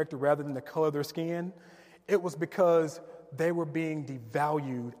their character rather than the color of their skin, it was because they were being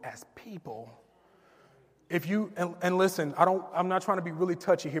devalued as people. If you and listen, I'm not trying to be really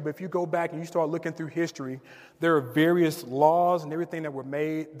touchy here, but if you go back and you start looking through history, there are various laws and everything that were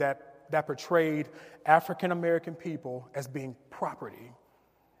made that portrayed African American people as being property.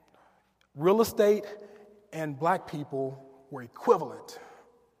 Real estate and black people were equivalent.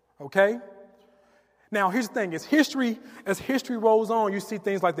 Okay? Now, here's the thing: as history rolls on, you see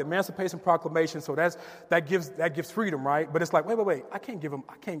things like the Emancipation Proclamation. So that gives freedom, right? But it's like, wait, I can't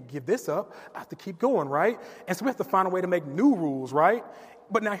give this up. I have to keep going, right? And so we have to find a way to make new rules, right?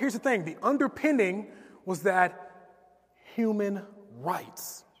 But now here's the thing: the underpinning was that human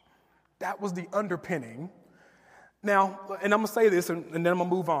rights. That was the underpinning. Now, and I'm gonna say this, and then I'm gonna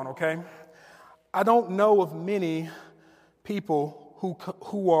move on, okay? I don't know of many people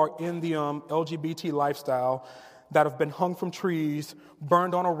who are in the LGBT lifestyle that have been hung from trees,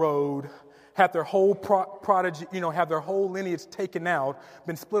 burned on a road, had their whole prodigy, have their whole lineage taken out,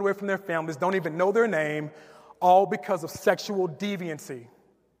 been split away from their families, don't even know their name, all because of sexual deviancy.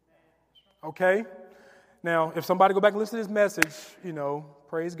 Okay? Now, if somebody go back and listen to this message,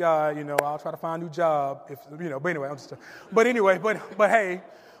 praise God, I'll try to find a new job. But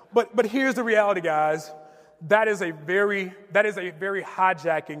here's the reality, guys. That is a very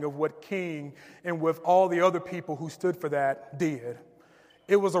hijacking of what King and with all the other people who stood for that did.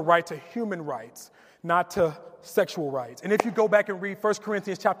 It was a right to human rights, not to sexual rights. And if you go back and read 1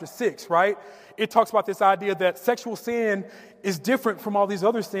 Corinthians chapter 6, right, it talks about this idea that sexual sin is different from all these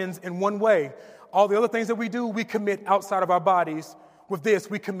other sins in one way. All the other things that we do, we commit outside of our bodies. With this,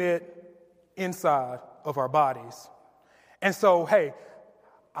 we commit inside of our bodies. And so, hey,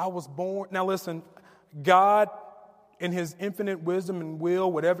 I was born. Now listen, God, in his infinite wisdom and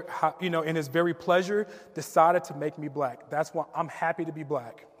will, in his very pleasure, decided to make me black. That's why I'm happy to be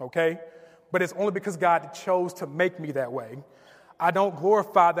black, okay? But it's only because God chose to make me that way. I don't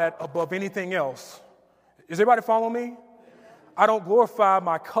glorify that above anything else. Is everybody following me? I don't glorify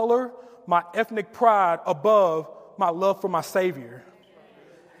my color, my ethnic pride above my love for my Savior.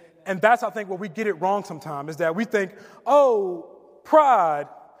 And that's, I think, where we get it wrong sometimes, is that we think, pride.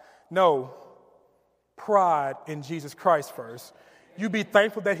 No. pride in Jesus Christ first. You be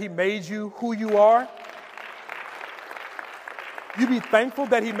thankful that he made you who you are. You be thankful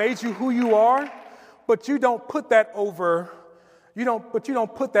that he made you who you are, but you don't put that over, you don't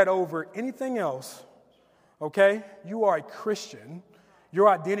put that over anything else. Okay? You are a Christian. Your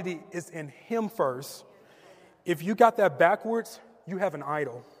identity is in him first. If you got that backwards, you have an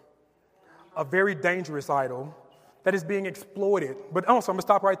idol. A very dangerous idol that is being exploited. But so I'm going to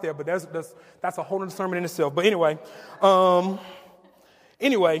stop right there, but that's a whole other sermon in itself. But anyway,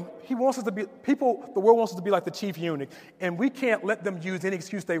 he wants us to be, the world wants us to be like the chief eunuch, and we can't let them use any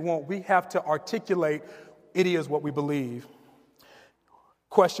excuse they want. We have to articulate it is what we believe.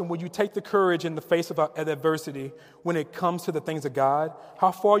 Question, will you take the courage in the face of adversity when it comes to the things of God?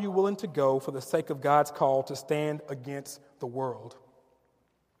 How far are you willing to go for the sake of God's call to stand against the world?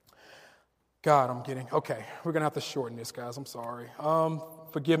 God, okay, we're going to have to shorten this, guys. I'm sorry.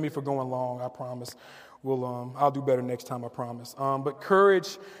 Forgive me for going long, I promise. I'll do better next time, I promise. But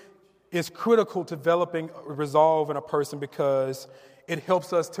courage is critical to developing resolve in a person because it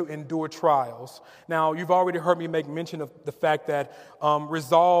helps us to endure trials. Now, you've already heard me make mention of the fact that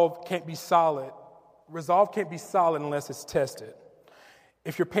resolve can't be solid. Resolve can't be solid unless it's tested.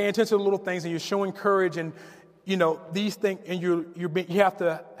 If you're paying attention to the little things and you're showing courage and these things, and you have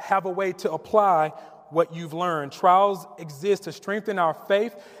to have a way to apply what you've learned. Trials exist to strengthen our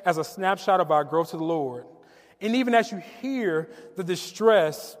faith as a snapshot of our growth to the Lord. And even as you hear the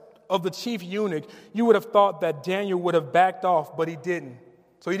distress of the chief eunuch, you would have thought that Daniel would have backed off, but he didn't.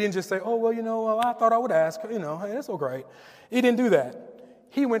 So he didn't just say, I thought I would ask, hey, that's all right. He didn't do that.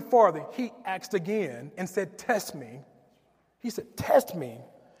 He went farther. He asked again and said, test me. He said, test me.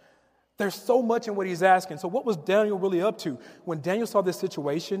 There's so much in what he's asking. So what was Daniel really up to? When Daniel saw this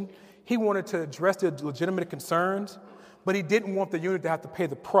situation, he wanted to address the legitimate concerns, but he didn't want the eunuch to have to pay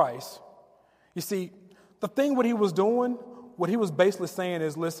the price. You see, the thing what he was doing, what he was basically saying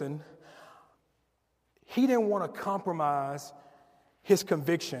is, listen, he didn't want to compromise his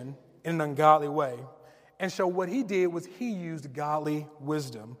conviction in an ungodly way. And so what he did was he used godly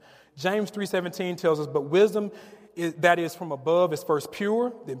wisdom. James 3:17 tells us, but wisdom that is from above is first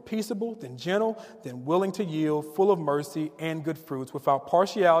pure, then peaceable, then gentle, then willing to yield, full of mercy and good fruits, without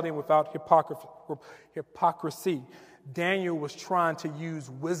partiality and without hypocrisy. Daniel was trying to use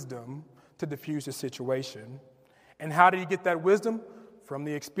wisdom to diffuse the situation. And how did he get that wisdom? From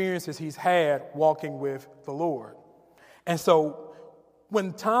the experiences he's had walking with the Lord. And so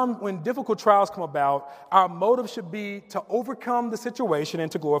when difficult trials come about, our motive should be to overcome the situation and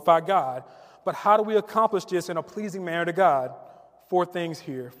to glorify God. But how do we accomplish this in a pleasing manner to God? 4 things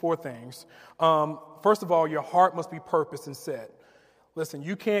here, 4 things. First of all, your heart must be purposed and set. Listen,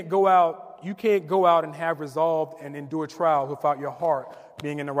 you can't go out and have resolve and endure trials without your heart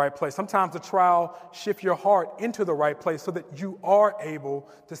being in the right place. Sometimes the trial shifts your heart into the right place so that you are able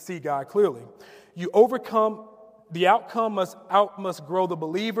to see God clearly. You overcome, the outcome must grow the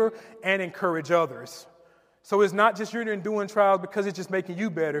believer and encourage others. So it's not just you're doing trials because it's just making you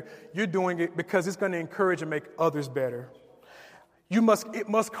better. You're doing it because it's going to encourage and make others better. It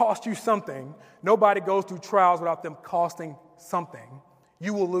must cost you something. Nobody goes through trials without them costing something.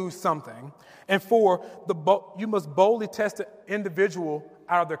 You will lose something. And 4, you must boldly test the individual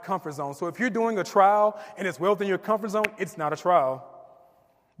out of their comfort zone. So if you're doing a trial and it's well within your comfort zone, it's not a trial.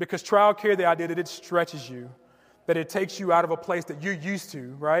 Because trial carries the idea that it stretches you, that it takes you out of a place that you're used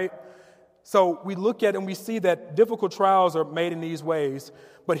to, right? So we look at and we see that difficult trials are made in these ways.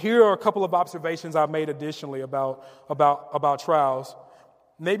 But here are a couple of observations I've made additionally about trials.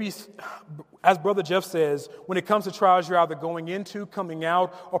 Maybe, as Brother Jeff says, when it comes to trials, you're either going into, coming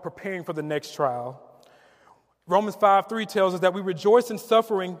out, or preparing for the next trial. Romans 5:3 tells us that we rejoice in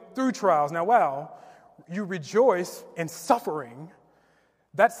suffering through trials. Now, wow, you rejoice in suffering.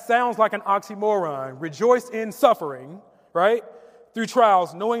 That sounds like an oxymoron. Rejoice in suffering, right? Through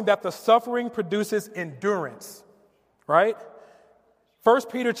trials, knowing that the suffering produces endurance, right?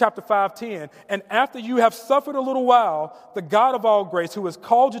 1 Peter chapter 5:10, and after you have suffered a little while, the God of all grace, who has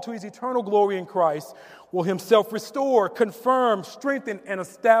called you to his eternal glory in Christ, will himself restore, confirm, strengthen, and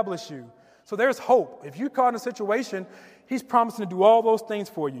establish you. So there's hope. If you're caught in a situation, he's promising to do all those things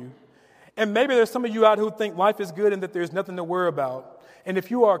for you. And maybe there's some of you out who think life is good and that there's nothing to worry about. And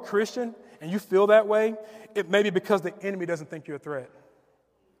if you are a Christian and you feel that way, it may be because the enemy doesn't think you're a threat.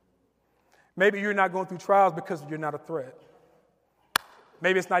 Maybe you're not going through trials because you're not a threat.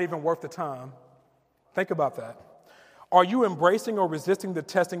 Maybe it's not even worth the time. Think about that. Are you embracing or resisting the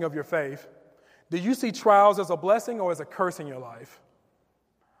testing of your faith? Do you see trials as a blessing or as a curse in your life?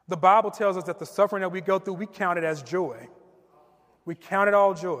 The Bible tells us that the suffering that we go through, we count it as joy. We count it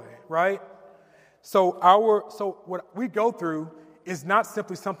all joy, right? So what we go through is not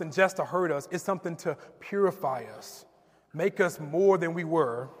simply something just to hurt us. It's something to purify us, make us more than we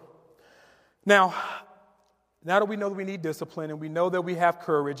were. Now that we know that we need discipline and we know that we have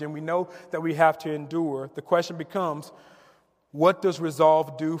courage and we know that we have to endure, the question becomes, what does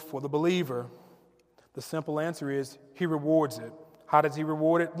resolve do for the believer? The simple answer is he rewards it. How does he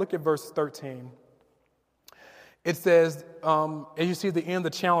reward it? Look at verse 13. It says, as you see at the end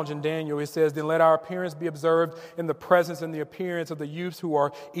of the challenge in Daniel, it says, then let our appearance be observed in the presence and the appearance of the youths who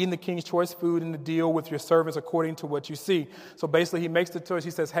are eating the king's choice food, and to deal with your servants according to what you see. So basically he makes the choice. He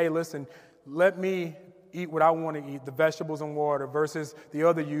says, hey, listen, let me eat what I want to eat, the vegetables and water, versus the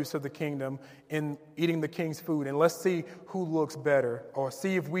other youths of the kingdom in eating the king's food. And let's see who looks better, or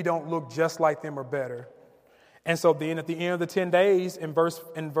see if we don't look just like them or better. And so then at the end of the 10 days, the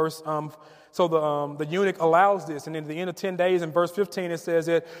eunuch allows this. And at the end of 10 days, in verse 15, it says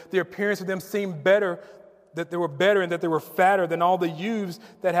that the appearance of them seemed better, that they were better and that they were fatter than all the youths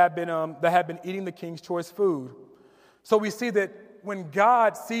that had been eating the king's choice food. So we see that when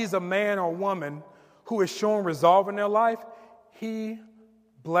God sees a man or woman who is showing resolve in their life, he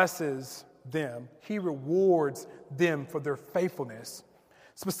blesses them. He rewards them for their faithfulness.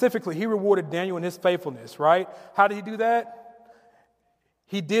 Specifically, he rewarded Daniel in his faithfulness, right? How did he do that?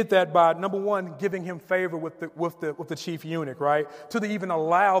 He did that by, number one, giving him favor with the chief eunuch, right? To even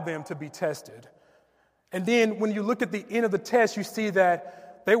allow them to be tested. And then when you look at the end of the test, you see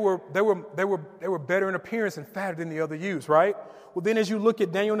that they were better in appearance and fatter than the other youths, right? Well, then as you look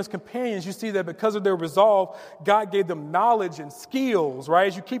at Daniel and his companions, you see that because of their resolve, God gave them knowledge and skills, right?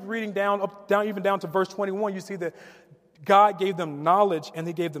 As you keep reading down to verse 21, you see that God gave them knowledge and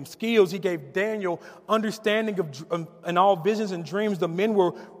he gave them skills. He gave Daniel understanding in all visions and dreams. The men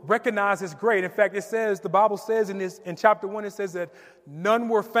were recognized as great. In fact, the Bible says in chapter 1, it says that none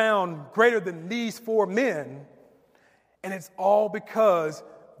were found greater than these 4 men. And it's all because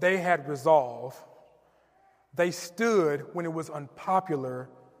they had resolve. They stood when it was unpopular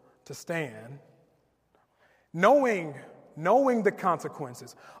to stand. Knowing the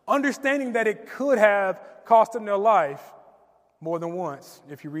consequences, understanding that it could have cost them their life more than once.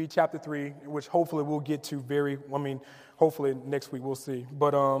 If you read chapter 3, which hopefully we'll get to hopefully next week we'll see.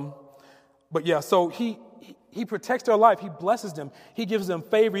 But yeah, so he protects their life. He blesses them. He gives them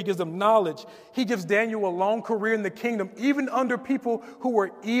favor. He gives them knowledge. He gives Daniel a long career in the kingdom, even under people who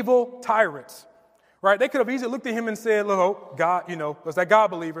were evil tyrants. Right? They could have easily looked at him and said, look, God, was that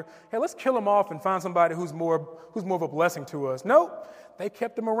God believer? Hey, let's kill him off and find somebody who's more of a blessing to us. Nope. They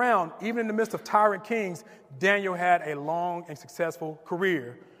kept him around. Even in the midst of tyrant kings, Daniel had a long and successful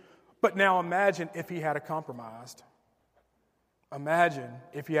career. But now imagine if he had compromised. Imagine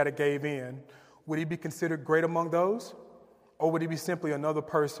if he had gave in. Would he be considered great among those? Or would he be simply another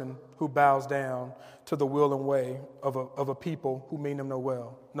person who bows down to the will and way of a people who mean them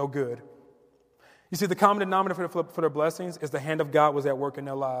no good? You see, the common denominator for their blessings is the hand of God was at work in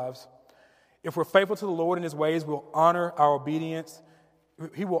their lives. If we're faithful to the Lord in his ways, we'll honor our obedience.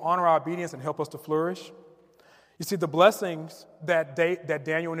 He will honor our obedience and help us to flourish. You see, the blessings that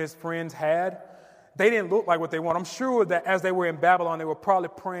Daniel and his friends had, they didn't look like what they want. I'm sure that as they were in Babylon, they were probably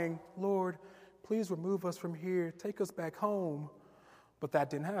praying, Lord, please remove us from here. Take us back home. But that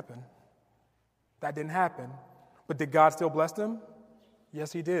didn't happen. But did God still bless them?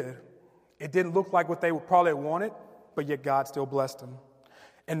 Yes, he did. It didn't look like what they probably wanted, but yet God still blessed them.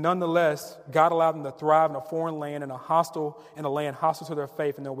 And nonetheless, God allowed them to thrive in a foreign land, in a land hostile to their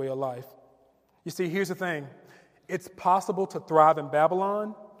faith and their way of life. You see, here's the thing. It's possible to thrive in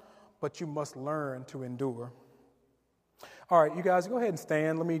Babylon, but you must learn to endure. All right, you guys, go ahead and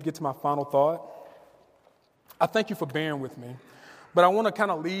stand. Let me get to my final thought. I thank you for bearing with me, but I want to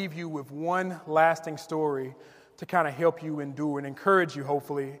kind of leave you with one lasting story to kind of help you endure and encourage you,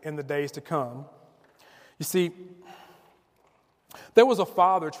 hopefully, in the days to come. You see, there was a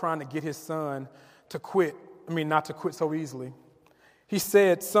father trying to get his son to quit. Not to quit so easily. He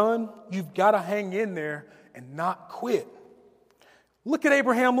said, son, you've got to hang in there and not quit. Look at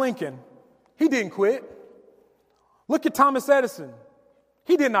Abraham Lincoln. He didn't quit. Look at Thomas Edison.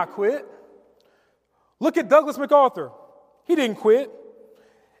 He did not quit. Look at Douglas MacArthur. He didn't quit.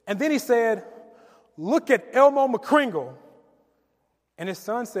 And then he said, look at Elmo McCringle. And his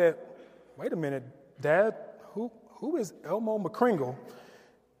son said, wait a minute, Dad, who is Elmo McCringle?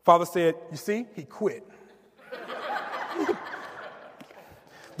 Father said, you see, he quit.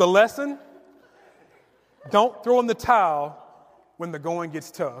 The lesson, don't throw in the towel when the going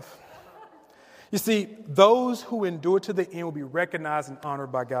gets tough. You see, those who endure to the end will be recognized and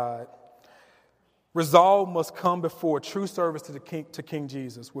honored by God. Resolve must come before true service to King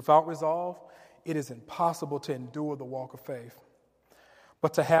Jesus. Without resolve, it is impossible to endure the walk of faith.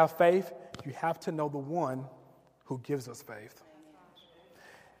 But to have faith, you have to know the one who gives us faith.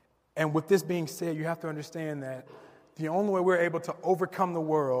 And with this being said, you have to understand that the only way we're able to overcome the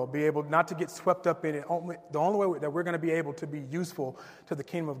world, be able not to get swept up in it, the only way that we're going to be able to be useful to the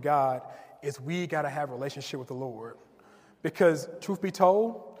kingdom of God is we got to have a relationship with the Lord. Because truth be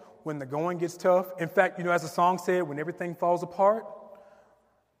told, when the going gets tough, in fact, as the song said, when everything falls apart,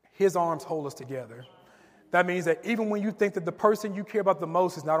 his arms hold us together. That means that even when you think that the person you care about the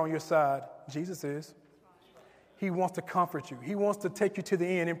most is not on your side, Jesus is. He wants to comfort you. He wants to take you to the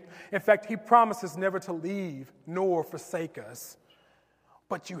end. In fact, he promises never to leave nor forsake us.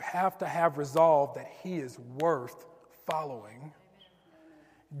 But you have to have resolve that he is worth following.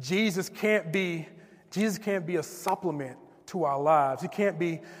 Jesus can't be a supplement to our lives. He can't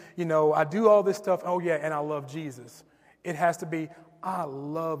be, I do all this stuff, oh yeah, and I love Jesus. It has to be, I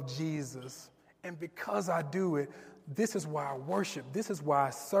love Jesus. And because I do it, this is why I worship. This is why I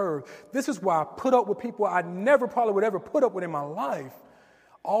serve. This is why I put up with people I never probably would ever put up with in my life.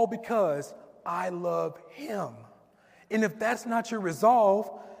 All because I love him. And if that's not your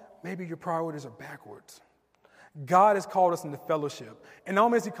resolve, maybe your priorities are backwards. God has called us into fellowship. And not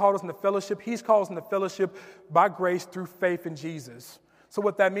only has he called us into fellowship, he's called us into fellowship by grace through faith in Jesus. So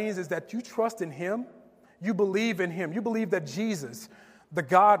what that means is that you trust in him. You believe in him. You believe that Jesus, the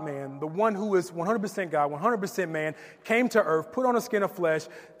God-man, the one who is 100% God, 100% man, came to earth, put on a skin of flesh,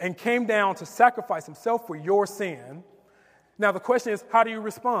 and came down to sacrifice himself for your sin. Now, the question is, how do you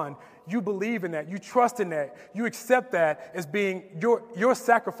respond? You believe in that. You trust in that. You accept that as being your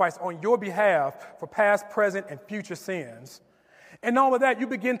sacrifice on your behalf for past, present, and future sins. And all of that, you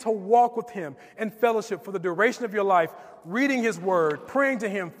begin to walk with him in fellowship for the duration of your life, reading his word, praying to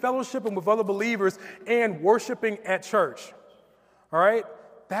him, fellowshipping with other believers, and worshiping at church. All right?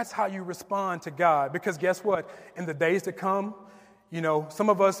 That's how you respond to God. Because guess what? In the days to come, some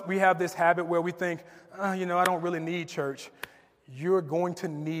of us, we have this habit where we think, I don't really need church. You're going to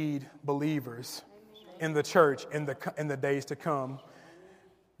need believers in the church in the days to come.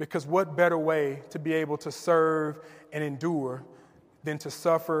 Because what better way to be able to serve and endure than to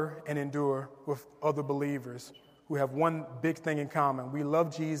suffer and endure with other believers who have one big thing in common. We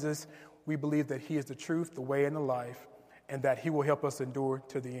love Jesus. We believe that he is the truth, the way, and the life, and that he will help us endure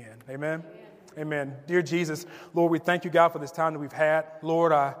to the end. Amen? Amen. Dear Jesus, Lord, we thank you, God, for this time that we've had.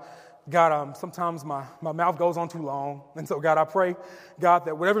 Lord, sometimes my mouth goes on too long. And so, God, I pray, God,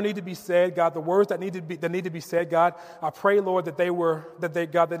 that whatever need to be said, God, the words that need to be said, God, I pray, Lord, that they were,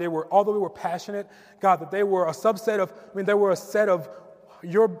 although we were passionate, God, that they were a they were a set of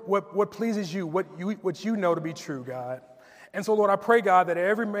what pleases you, what you know to be true, God. And so, Lord, I pray, God, that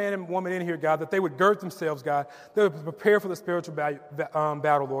every man and woman in here, God, that they would gird themselves, God, they would prepare for the spiritual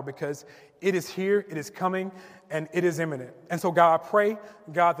battle, Lord, because it is here, it is coming, and it is imminent. And so, God, I pray,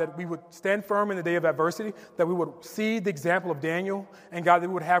 God, that we would stand firm in the day of adversity, that we would see the example of Daniel, and God, that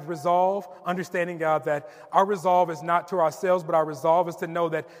we would have resolve, understanding, God, that our resolve is not to ourselves, but our resolve is to know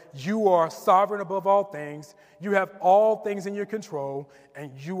that you are sovereign above all things, you have all things in your control,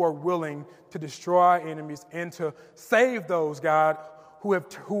 and you are willing to destroy our enemies and to save those, God, who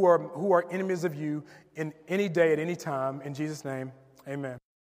are enemies of you in any day, at any time. In Jesus' name, amen.